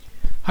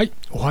はい、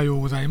おはよ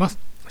うございます。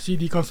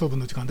CD 感想文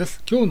の時間で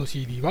す。今日の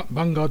CD は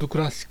ヴァンガードク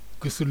ラシッ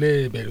クス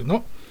レーベル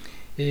の、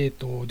ジ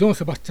ョン・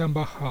セバスチャン・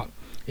バッハ、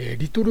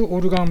リトル・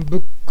オルガンブ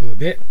ック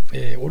で、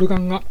オルガ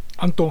ンが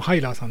アントン・ハ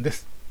イラーさんで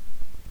す。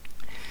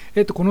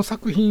この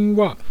作品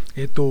は、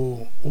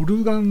オ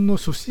ルガンの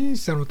初心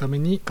者のため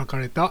に書か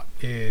れた、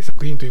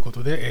作品というこ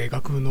とで、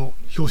楽譜の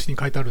表紙に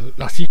書いてある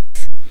らしいで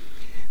す。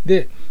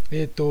で、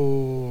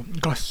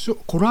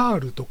コラー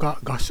ルと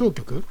か合唱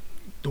曲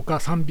と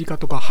か賛美歌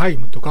とかハイ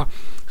ムとか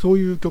そう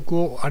いう曲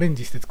をアレン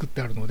ジして作っ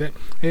てあるので、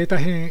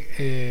大変、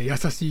優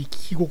しい聴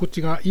き心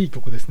地がいい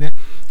曲ですね。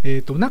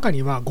中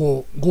には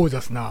ゴージ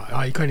ャス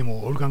ないかに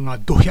もオルガンが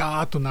ドヒ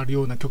ャーっとなる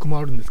ような曲も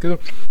あるんですけど、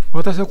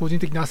私は個人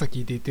的に朝聴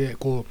いていて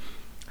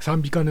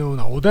賛美歌のよう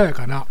な穏や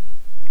かな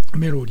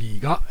メロディ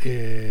ーが、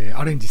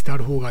アレンジしてあ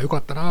る方が良か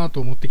ったな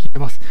と思って聞いて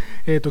ます。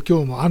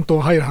今日もアント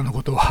ン・ハイラーの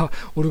ことは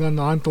オルガン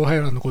のアントン・ハイ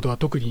ラーのことは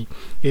特に、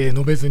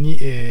述べずに、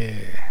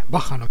バ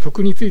ッハの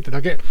曲について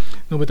だけ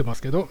述べてま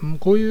すけど、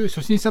こういう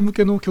初心者向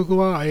けの曲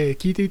は、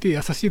聴いていて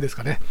優しいです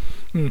かね。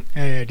リ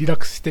ラッ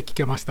クスして聴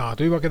けました。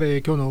というわけ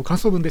で今日の感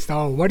想文でした。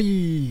終わ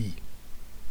り。